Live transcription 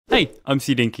Hey, I'm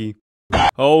CDiinky.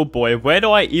 Oh boy, where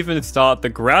do I even start? The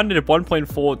Grounded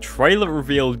 1.4 trailer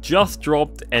reveal just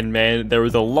dropped, and man, there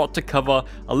is a lot to cover.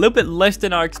 A little bit less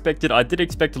than I expected. I did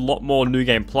expect a lot more New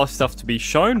Game Plus stuff to be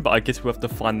shown, but I guess we'll have to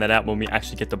find that out when we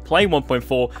actually get to play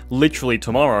 1.4 literally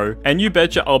tomorrow. And you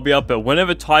betcha I'll be up at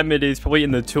whenever time it is, probably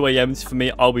in the 2 AMs for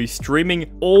me. I'll be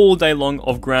streaming all day long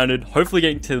of Grounded, hopefully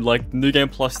getting to like New Game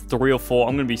Plus 3 or 4.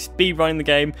 I'm going to be speedrunning the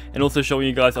game and also showing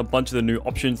you guys a bunch of the new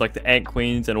options like the Ant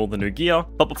Queens and all the new gear.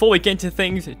 But before we get into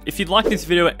things, if you'd like this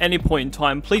video at any point in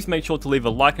time, please make sure to leave a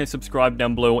like and subscribe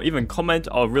down below, or even comment.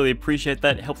 I'll really appreciate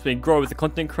that. It helps me grow as a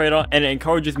content creator, and it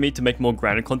encourages me to make more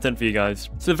Grounded content for you guys.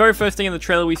 So the very first thing in the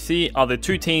trailer we see are the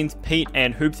two teens, Pete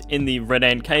and Hoops, in the Red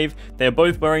Ant Cave. They're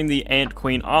both wearing the Ant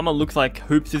Queen armor. Looks like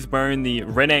Hoops is wearing the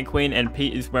Red Ant Queen and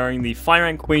Pete is wearing the Fire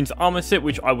Ant Queen's armor set,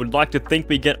 which I would like to think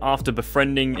we get after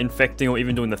befriending, infecting, or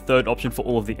even doing the third option for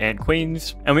all of the Ant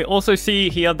Queens. And we also see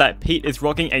here that Pete is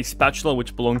rocking a spatula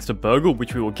which belongs to BURG.L,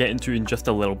 which we will get into in just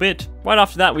a little bit. Right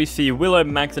after that, we see Willow,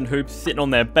 Max, and Hoops sitting on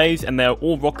their base, and they're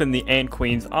all rocking the Ant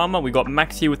Queen's armor. We got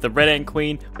Max here with the Red Ant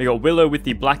Queen, we got Willow with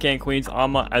the Black Ant Queen's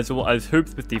armor, as well as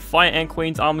Hoops with the Fire Ant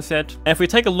Queen's armor set. And if we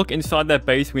take a look inside their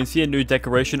base, we can see a new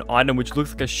decoration item which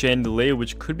looks like a chandelier,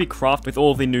 which could be crafted with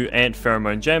all of the new ant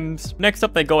pheromone gems. Next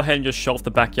up, they go ahead and just show off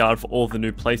the backyard for all of the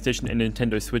new PlayStation and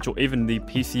Nintendo Switch, or even the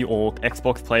PC or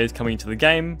Xbox players coming into the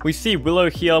game. We see Willow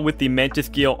here with the Mantis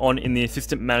gear on in the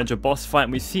assistant manager boss fight,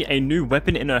 and we see a new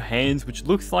weapon in her hands which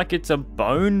looks like it's a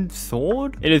bone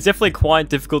sword. It is definitely quite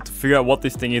difficult to figure out what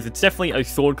this thing is. It's definitely a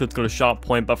sword because it's got a sharp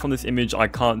point, but from this image I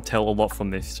can't tell a lot from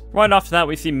this. Right after that,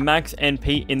 we see Max and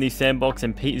Pete in the sandbox,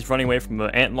 and Pete is running away from the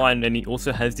antlion, and he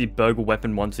also has the BURG.L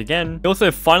weapon once again. We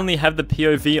also finally have the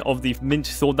POV of the mint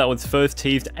sword that was first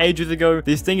teased ages ago.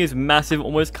 This thing is massive,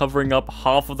 almost covering up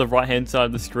half of the right hand side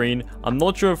of the screen. I'm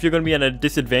not sure if you're going to be at a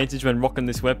disadvantage when rocking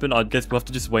this weapon. I guess we'll have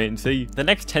to just wait and see. The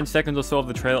next 10 seconds or so of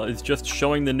the trailer is just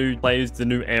showing the new players, the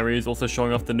new areas, also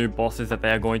showing off the new bosses that they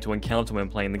are going to encounter when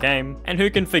playing the game. And who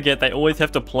can forget, they always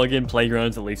have to plug in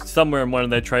playgrounds at least somewhere in one of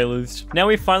their trailers. Now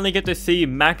we finally get to see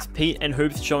Max, Pete, and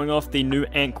Hoops showing off the new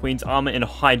Ant Queen's armor in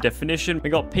high definition. We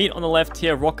got Pete on the left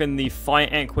here rocking the Fire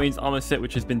Ant Queen's armor set,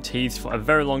 which has been teased for a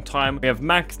very long time. We have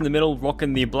Max in the middle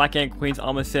rocking the Black Ant Queen's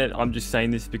armor set. I'm just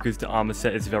saying this because the armor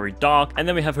set is very dark. And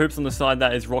then we have Hoops on the side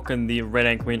that is rocking the Red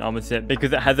Ant Queen armor set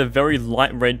because it has a very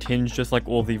light red tinge, just like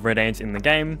all the red ants in the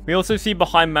game. We also see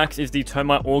behind Max is the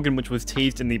termite organ, which was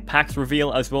teased in the PAX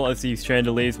reveal, as well as these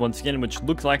chandeliers once again, which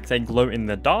looks like they glow in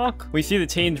the dark. We see the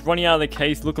teens running out of the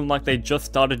case looking like they just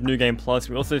started New Game Plus.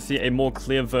 We also see a more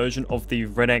clear version of the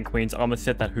Red Ant Queen's armor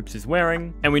set that Hoops is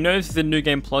wearing. And we know this is a New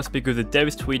Game Plus because the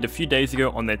devs tweeted a few days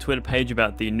ago on their Twitter page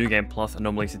about the New Game Plus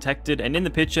anomalies detected, and in the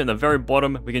picture in the very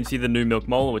bottom we can see the new milk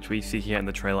molar, which we see here in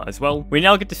the trailer as well. We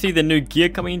now get to see the new gear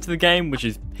coming into the game, which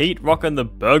is Pete rocking the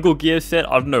BURG.L gear set.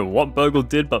 I don't know what BURG.L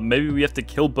did, but maybe we have to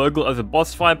kill BURG.L as a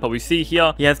boss fight. But we see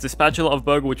here he has the spatula of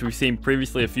BURG.L, which we've seen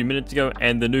previously a few minutes ago,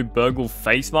 and the new BURG.L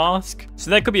face mask. So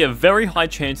there could be a very high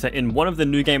chance that in one of the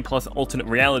New Game Plus alternate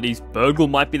realities, BURG.L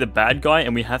might be the bad guy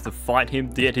and we have to fight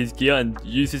him to get his gear and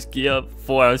use his gear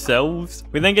for ourselves.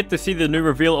 We then get to see the new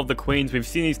reveal of the queens. We've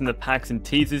seen these in the packs and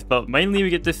teasers, but mainly we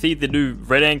get to see the new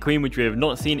Red Ant Queen, which we have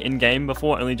not seen in game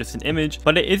before, only just an image.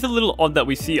 But it is a little odd that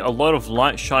we see a lot of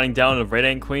light shining down on the Red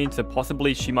Ant Queen, so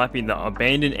possibly she might be in the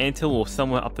abandoned anthill or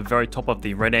somewhere up the very top of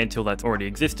the red anthill that's already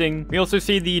existing. We also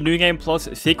see the New Game Plus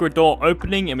secret door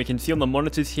opening, and we can see on the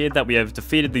monitors here that we have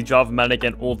defeated the Java-matic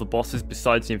and all the bosses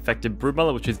besides the infected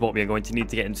broodmother, which is what we are going to need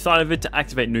to get inside of it to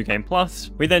activate New Game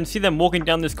Plus. We then see them walking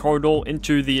down this corridor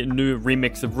into the new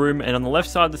remix of room, and on the left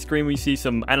side of the screen we see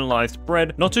some analyzed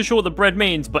bread. Not too sure what the bread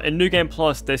means, but in New Game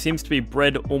Plus there seems to be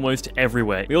bread almost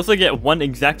everywhere. We also get one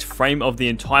exact frame of the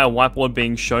entire whiteboard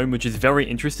being shown, which is very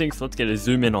interesting, so let's get a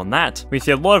zoom in on that. We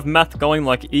see a lot of math going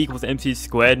like E equals MC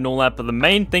squared and all that, but the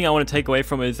main thing I want to take away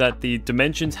from it is that the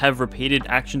dimensions have repeated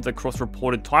actions across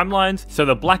reported timelines. So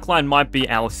the black line might be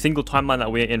our single timeline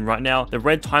that we're in right now, the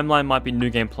red timeline might be New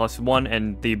Game Plus 1,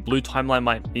 and the blue timeline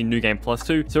might be New Game Plus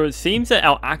 2. So it seems that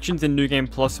our actions in New Game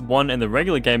Plus 1 and the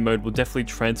regular game mode will definitely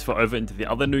transfer over into the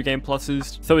other New Game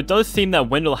Pluses. So it does seem that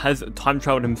Wendell has time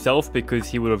traveled himself because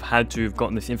he would have had to have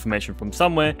gotten this information from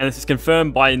somewhere, and this is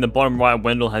confirmed by in the bottom right why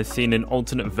Wendell has seen an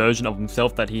alternate version of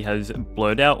himself that he has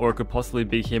blurred out, or it could possibly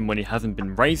be him when he hasn't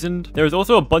been raisined. There is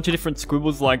also a bunch of different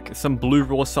squibbles, like some blue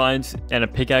raw signs and a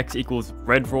pickaxe equals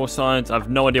red raw signs. I have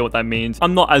no idea what that means.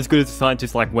 I'm not as good as a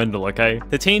scientist like Wendell, okay?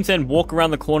 The teens then walk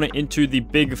around the corner into the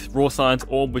big raw signs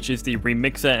orb, which is the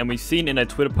remixer, and we've seen in a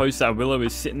Twitter post that Willow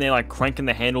is sitting there like cranking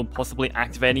the handle, possibly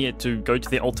activating it to go to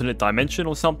the alternate dimension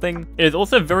or something. It is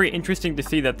also very interesting to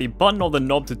see that the button or the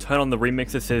knob to turn on the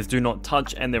remixer says do not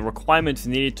touch, and the requirements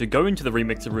needed to go into the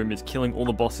remixer room is killing all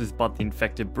the bosses but the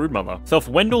infected broodmother. So if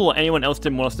Wendell or anyone else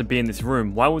didn't want us to be in this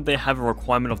room, why would they have a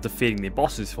requirement of defeating the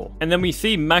bosses for? And then we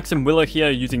see Max and Willow here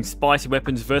using spicy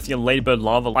weapons versus a ladybird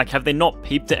lava. Like, have they not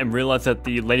peeped it and realized that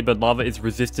the ladybird lava is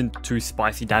resistant to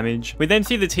spicy damage? We then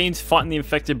see the teens fighting the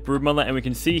infected broodmother, and we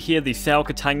can see here the sour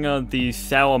katanga, the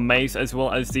sour mace, as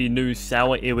well as the new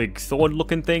sour earwig sword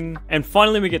looking thing. And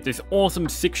finally we get this awesome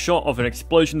sick shot of an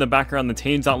explosion in the background. The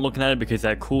teens aren't looking at it because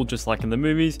they're cool, just like in the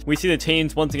movies. We see the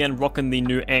teens once again rocking the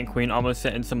new Ant Queen armor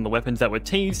set and some of the weapons that were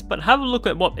teased, but have a look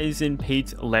at what is in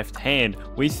Pete's left hand.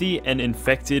 We see an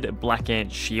infected black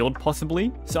ant shield,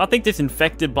 possibly. So I think this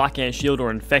infected black ant shield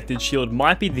or infected shield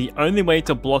might be the only way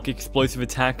to block explosive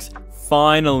attacks.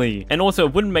 Finally. And also,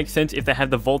 it wouldn't make sense if they have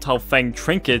the Volatile Fang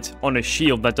trinket on a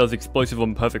shield that does explosive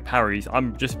and perfect parries.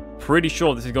 I'm just pretty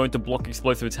sure this is going to block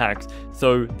explosive attacks.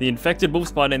 So the infected wolf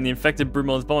spider and the infected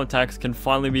broodmother's bomb attacks can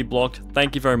finally be blocked.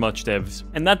 Thank you very much, devs.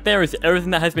 And that there is everything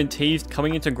that has been teased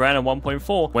coming into Grounded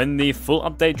 1.4. When the full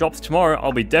update drops tomorrow,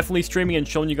 I'll be definitely streaming and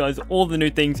showing you guys all the new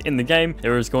things in the game.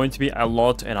 There is going to be a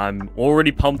lot, and I'm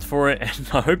already pumped for it, and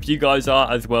I hope you guys are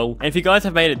as well. And if you guys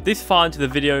have made it this far into the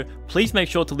video, please make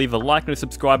sure to leave a like and a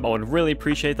subscribe. I would really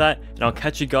appreciate that, and I'll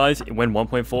catch you guys when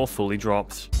 1.4 fully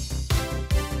drops.